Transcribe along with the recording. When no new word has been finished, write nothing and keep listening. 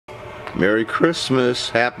Merry Christmas,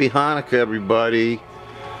 Happy Hanukkah, everybody.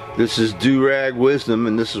 This is Durag Wisdom,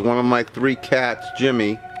 and this is one of my 3 cats,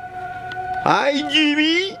 Jimmy. Hi,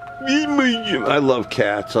 Jimmy. I love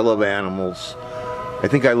cats. I love animals. I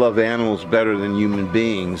think I love animals better than human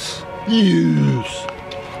beings. Yes.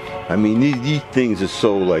 I mean, these things are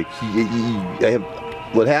so like.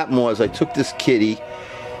 What happened was I took this kitty.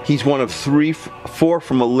 He's one of 4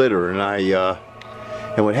 from a litter, and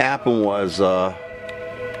what happened was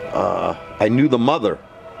I knew the mother.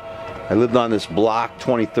 I lived on this block,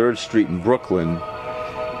 23rd Street in Brooklyn,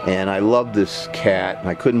 and I loved this cat, and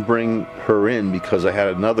I couldn't bring her in because I had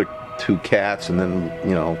another 2 cats, and then,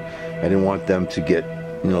 you know, I didn't want them to get,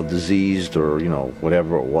 you know, diseased or, you know,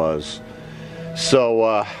 whatever it was.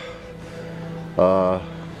 So,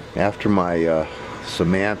 after my,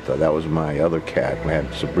 Samantha, that was my other cat, I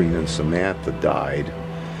had Sabrina and Samantha died,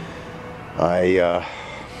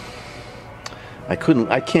 I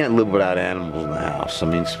can't live without animals in the house. I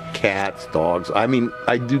mean, cats, dogs. I mean,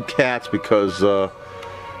 I do cats because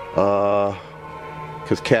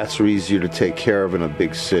cats are easier to take care of in a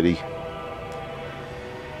big city.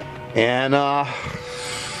 And,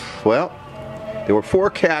 well, there were 4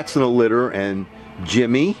 cats in a litter, and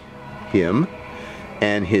Jimmy, him,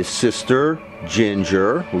 and his sister,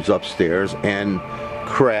 Ginger, who's upstairs, and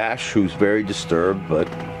Crash, who's very disturbed,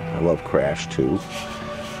 but I love Crash too.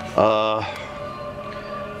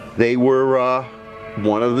 They were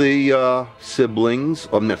one of the siblings,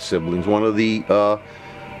 not siblings, one of the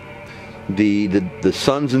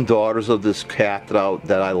sons and daughters of this cat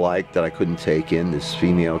that I liked, that I couldn't take in, this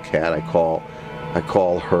female cat. I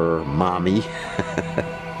call her Mommy,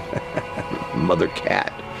 mother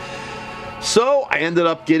cat. So I ended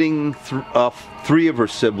up getting 3 of her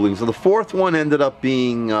siblings. The 4th one ended up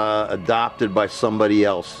being adopted by somebody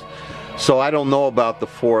else. So I don't know about the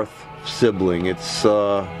 4th sibling. It's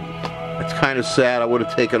kind of sad. I would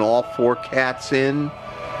have taken all 4 cats in,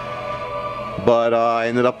 but I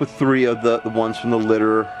ended up with 3 of the ones from the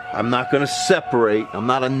litter. I'm not going to separate. I'm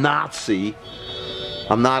not a Nazi.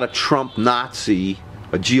 I'm not a Trump Nazi,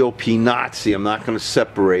 a GOP Nazi. I'm not going to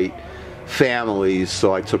separate families.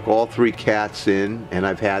 So I took all 3 cats in, and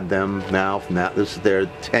I've had them now. This is their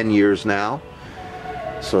 10 years now.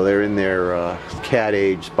 So they're in their cat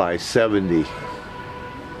age by 70.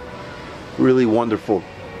 Really wonderful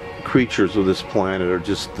creatures of this planet, are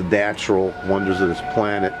just the natural wonders of this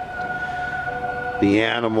planet. The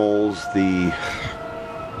animals, the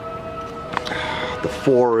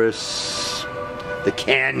forests, the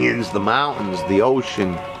canyons, the mountains, the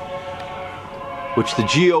ocean, which the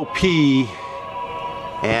GOP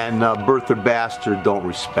and Bertha Bastard don't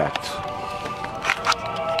respect.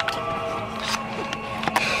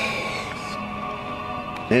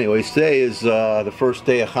 Anyways, today is the first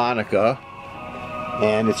day of Hanukkah,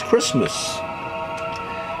 and it's Christmas.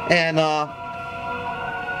 And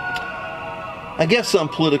I guess I'm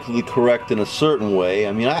politically correct in a certain way.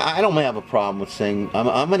 I mean, I don't have a problem with saying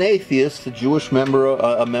I'm an atheist, a Jewish member,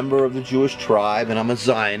 a member of the Jewish tribe, and I'm a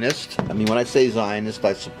Zionist. I mean, when I say Zionist,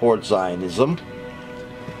 I support Zionism,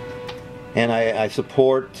 and I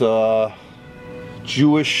support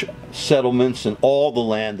Jewish settlements in all the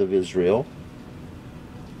land of Israel.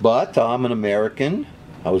 But I'm an American.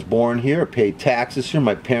 I was born here, paid taxes here.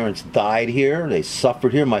 My parents died here. They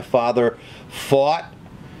suffered here. My father fought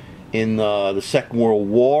in the Second World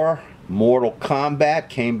War, mortal combat,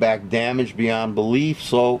 came back damaged beyond belief.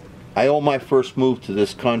 So I owe my first move to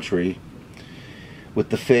this country with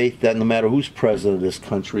the faith that no matter who's president of this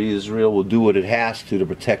country, Israel will do what it has to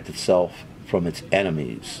protect itself from its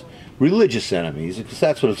enemies. Religious enemies, because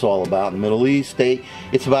that's what it's all about in the Middle East.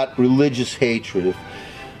 It's about religious hatred.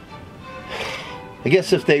 I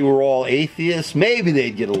guess if they were all atheists, maybe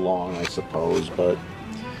they'd get along, I suppose. But,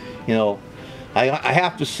 you know, I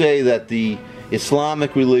have to say that the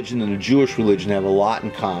Islamic religion and the Jewish religion have a lot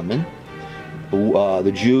in common.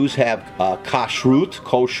 The Jews have kashrut,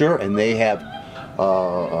 kosher, and they have,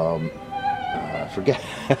 I forget,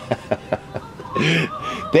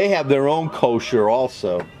 they have their own kosher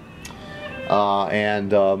also.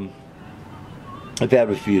 And I've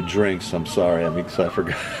had a few drinks, I'm sorry, I mean, because I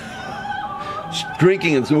forgot.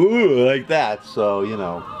 Drinking and so, like that, so you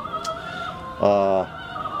know.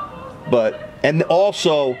 And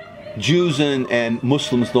also, Jews and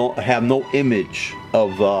Muslims don't have no image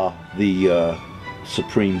of the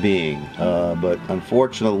Supreme Being, but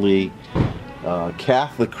unfortunately,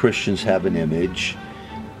 Catholic Christians have an image,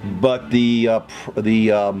 but the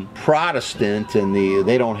Protestant and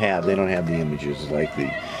they don't have the images like the.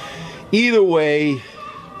 Either way.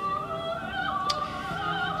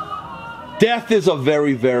 Death is a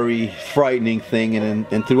very, very frightening thing,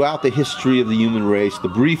 and throughout the history of the human race, the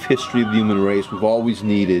brief history of the human race, we've always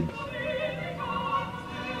needed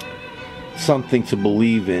something to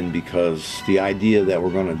believe in, because the idea that we're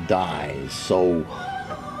going to die is so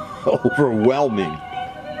overwhelming.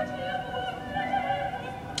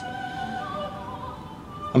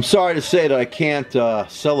 I'm sorry to say that I can't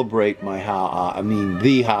celebrate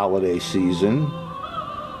the holiday season,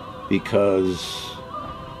 because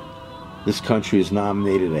this country has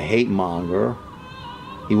nominated a hate monger.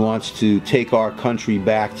 He wants to take our country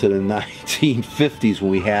back to the 1950s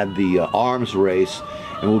when we had the arms race,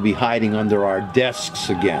 and we'll be hiding under our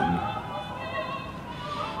desks again.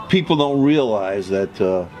 People don't realize that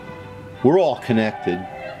we're all connected.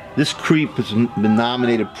 This creep has been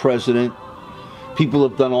nominated president. People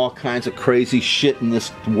have done all kinds of crazy shit in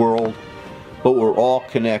this world, but we're all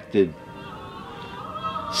connected.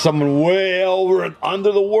 Someone way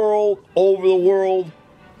under the world, over the world,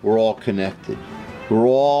 we're all connected. We're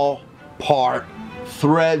all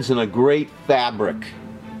threads in a great fabric.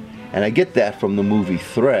 And I get that from the movie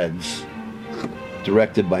Threads,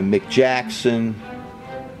 directed by Mick Jackson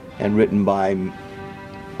and written by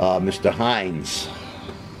Mr. Hines.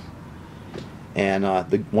 And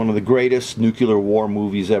one of the greatest nuclear war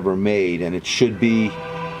movies ever made, and it should be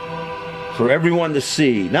for everyone to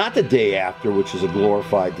see. Not The Day After, which is a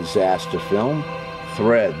glorified disaster film.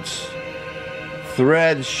 Threads.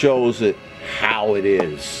 Threads shows it how it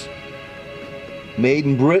is. Made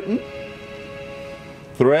in Britain.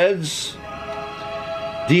 Threads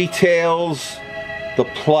details the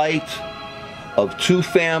plight of two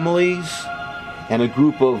families and a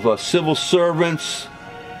group of civil servants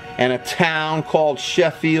and a town called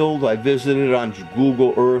Sheffield. I visited on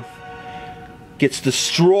Google Earth. Gets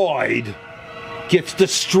destroyed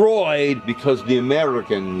because the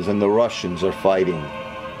Americans and the Russians are fighting.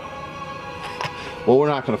 Well, we're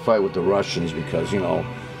not going to fight with the Russians because, you know,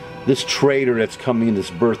 this traitor that's coming in, this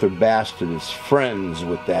birther bastard, is friends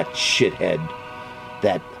with that shithead,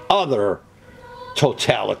 that other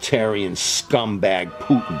totalitarian scumbag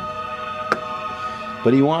Putin.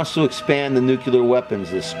 But he wants to expand the nuclear weapons,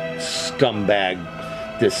 this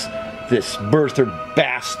scumbag, this birther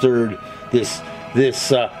bastard, this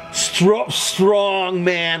strong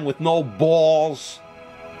man with no balls,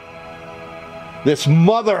 this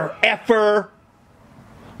mother effer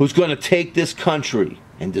who's going to take this country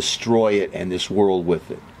and destroy it and this world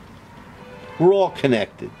with it. We're all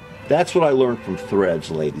connected. That's what I learned from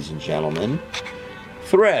Threads, ladies and gentlemen.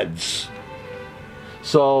 Threads.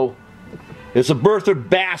 So, there's a birther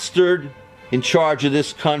bastard in charge of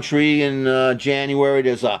this country in January.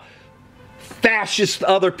 There's a fascist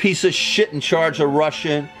other piece of shit in charge of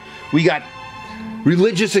Russia. We got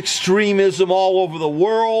religious extremism all over the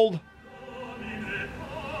world.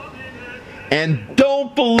 And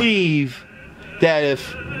don't believe that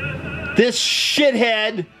if this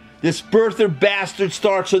shithead, this birther bastard,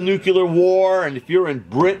 starts a nuclear war, and if you're in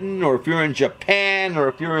Britain, or if you're in Japan, or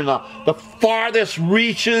if you're in the farthest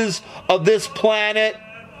reaches of this planet,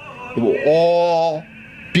 it will all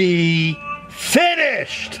be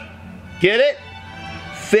finished. Get it?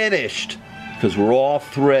 Finished. Because we're all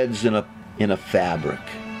threads in a fabric.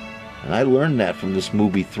 And I learned that from this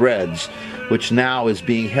movie Threads, which now is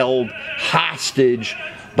being held hostage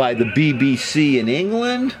by the BBC in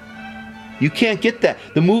England. You can't get that.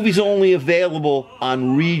 The movie's only available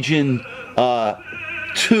on Region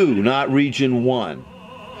 2, not Region 1.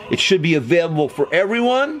 It should be available for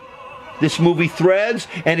everyone, this movie Threads,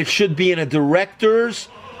 and it should be in a director's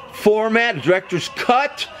format, a director's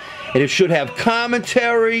cut, and it should have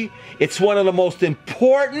commentary. It's one of the most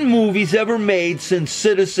important movies ever made since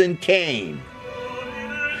Citizen Kane.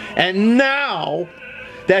 And now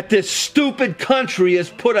that this stupid country has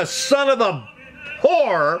put a son of a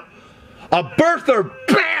whore, a birther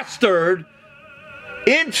bastard,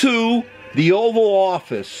 into the Oval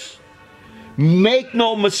Office, make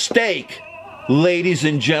no mistake, ladies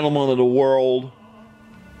and gentlemen of the world,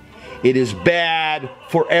 it is bad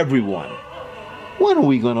for everyone. When are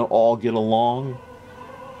we going to all get along?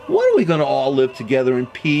 When are we going to all live together in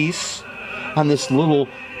peace on this little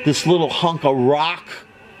hunk of rock?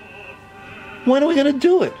 When are we going to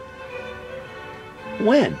do it?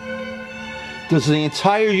 When? Does the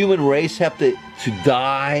entire human race have to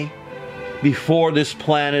die before this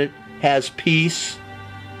planet has peace?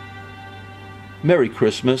 Merry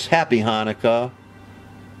Christmas, Happy Hanukkah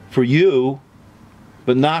for you,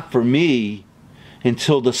 but not for me,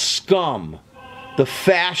 until the scum, the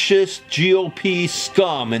fascist GOP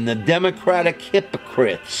scum and the Democratic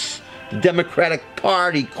hypocrites, the Democratic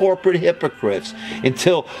Party corporate hypocrites,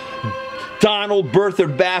 until Donald Birther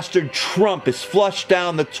Bastard Trump is flushed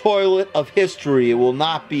down the toilet of history. It will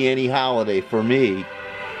not be any holiday for me.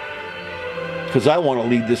 Because I want to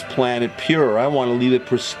leave this planet pure. I want to leave it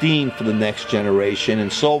pristine for the next generation.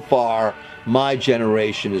 And so far, my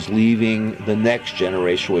generation is leaving the next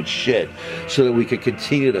generation with shit. So that we can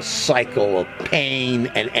continue the cycle of pain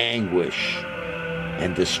and anguish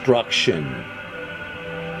and destruction.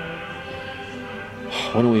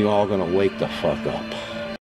 When are we all going to wake the fuck up?